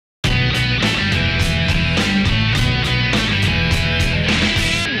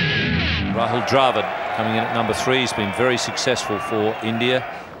Rahul Dravid coming in at number 3. He's been very successful for India.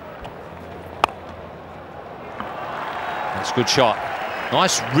 That's a good shot.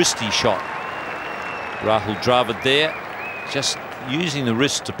 Nice wristy shot. Rahul Dravid there, just using the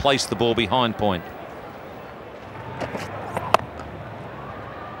wrist to place the ball behind point.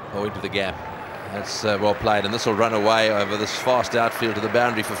 Oh, into the gap. That's well played, and this will run away over this fast outfield to the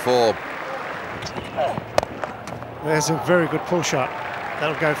boundary for 4. There's a very good pull shot.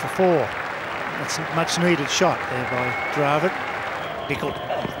 That'll go for 4. That's a much needed shot there by Dravid. Nickel.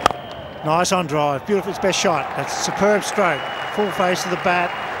 Nice on drive. Beautiful. It's best shot. That's a superb stroke. Full face of the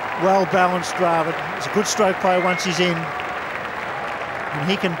bat. Well balanced Dravid. It's a good stroke play once he's in. And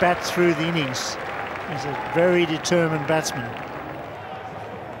he can bat through the innings. He's a very determined batsman.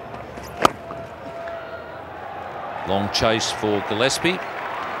 Long chase for Gillespie.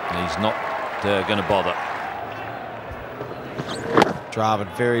 And he's not going to bother.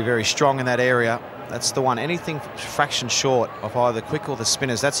 Dravid very, very strong in that area. That's the one. Anything fraction short of either quick or the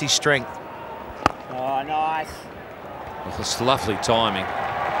spinners, that's his strength. Oh, nice. Well, it's lovely timing.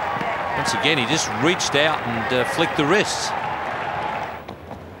 Once again, he just reached out and flicked the wrists.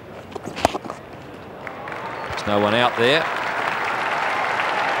 There's no one out there.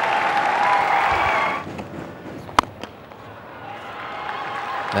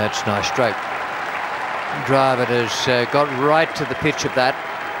 That's nice stroke. Dravid has got right to the pitch of that.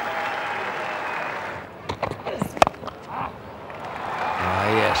 Ah,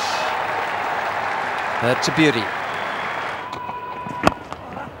 yes. That's a beauty.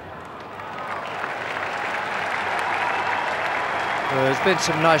 Well, there's been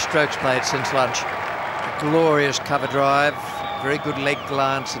some nice strokes played since lunch. A glorious cover drive, very good leg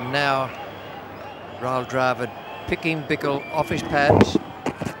glance, and now Rahul Dravid picking Bickle off his pads.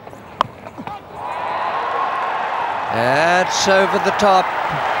 That's over the top.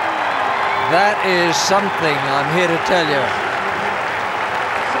 That is something, I'm here to tell you.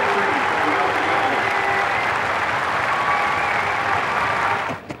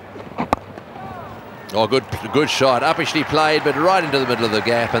 Oh, good shot. Uppishly played, but right into the middle of the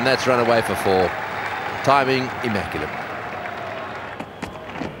gap, and that's run away for 4. Timing immaculate.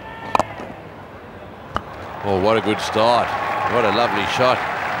 Oh, what a good start. What a lovely shot.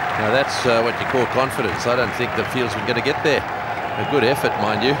 Now that's what you call confidence. I don't think the fieldsman going to get there. A good effort,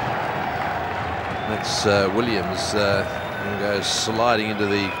 mind you. That's Williams who goes sliding into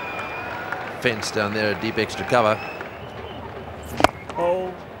the fence down there, a deep extra cover.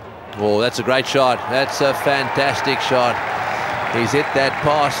 Oh, that's a great shot. That's a fantastic shot. He's hit that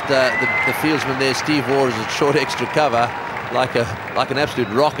past the fieldsman there, Steve Waugh's short extra cover, like an absolute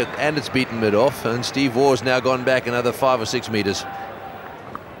rocket, and it's beaten mid off. And Steve Waugh's now gone back another 5 or 6 meters.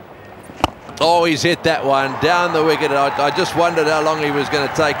 Oh, he's hit that one down the wicket. I just wondered how long he was going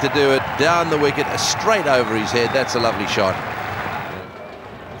to take to do it. Down the wicket, straight over his head. That's a lovely shot.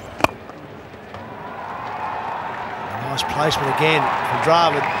 Nice placement again from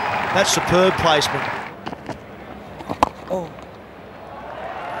Dravid. That's superb placement. Oh.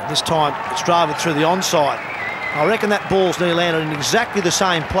 This time it's Dravid through the onside. I reckon that ball's nearly landed in exactly the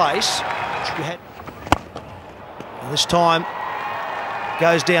same place. And this time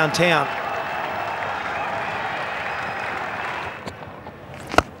goes downtown.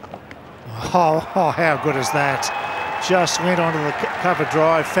 Oh, how good is that? Just went onto the cover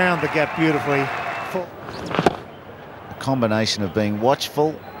drive, found the gap beautifully. A combination of being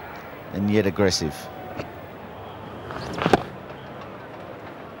watchful and yet aggressive.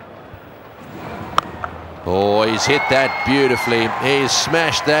 Oh, he's hit that beautifully. He's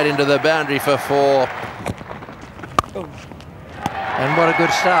smashed that into the boundary for 4. And what a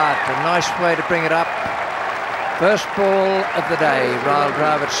good start. A nice way to bring it up. First ball of the day. Rahul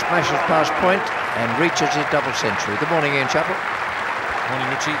Dravid smashes past point and reaches his double century. Good morning, Ian Chappell. Morning,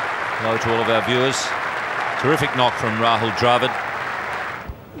 Richie. Hello to all of our viewers. Terrific knock from Rahul Dravid.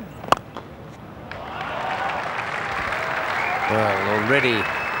 Well, already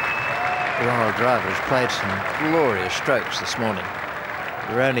Rahul Dravid has played some glorious strokes this morning.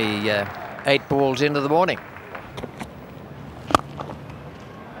 We're only 8 balls into the morning.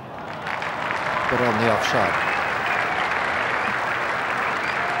 But on the offside.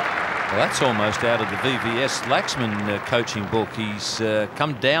 Well, that's almost out of the VVS Laxman coaching book. He's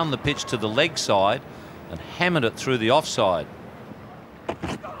come down the pitch to the leg side and hammered it through the offside.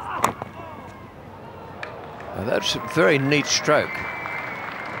 Well, that's a very neat stroke.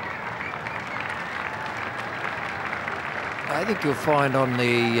 I think you'll find on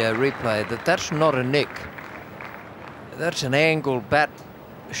the replay that that's not a nick. That's an angled bat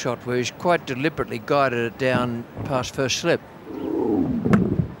shot where he's quite deliberately guided it down past first slip.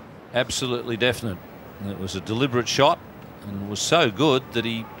 Absolutely definite. And it was a deliberate shot and was so good that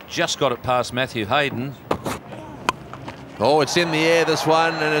he just got it past Matthew Hayden. Oh, it's in the air, this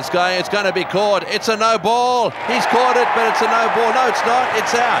one, and it's going to be caught. It's a no ball. He's caught it, but it's a no ball. No, it's not.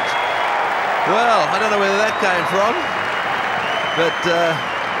 It's out. Well, I don't know whether that came from, but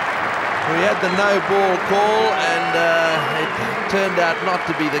we had the no ball call, and it turned out not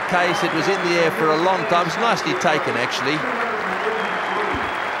to be the case. It was in the air for a long time. It's nicely taken, actually.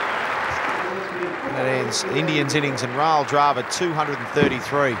 That ends Indians' innings, and Rahul Dravid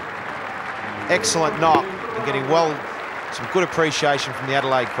 233. Excellent knock, and getting some good appreciation from the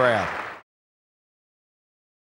Adelaide crowd.